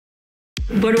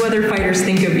What do other fighters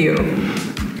think of you?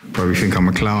 Probably think I'm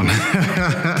a clown.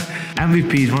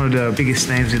 MVP is one of the biggest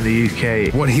names in the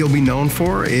UK. What he'll be known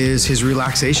for is his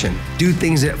relaxation. Do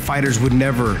things that fighters would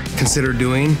never consider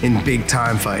doing in big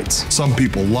time fights. Some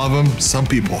people love him, some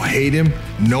people hate him.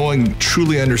 No one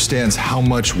truly understands how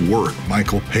much work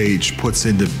Michael Page puts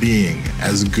into being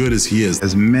as good as he is.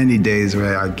 There's many days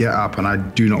where I get up and I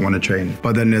do not want to train.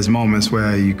 But then there's moments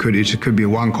where it could be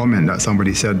one comment that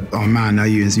somebody said, oh man, now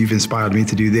you've inspired me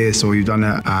to do this, or you've done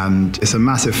it. And it's a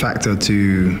massive factor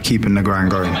to keeping the grind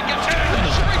going.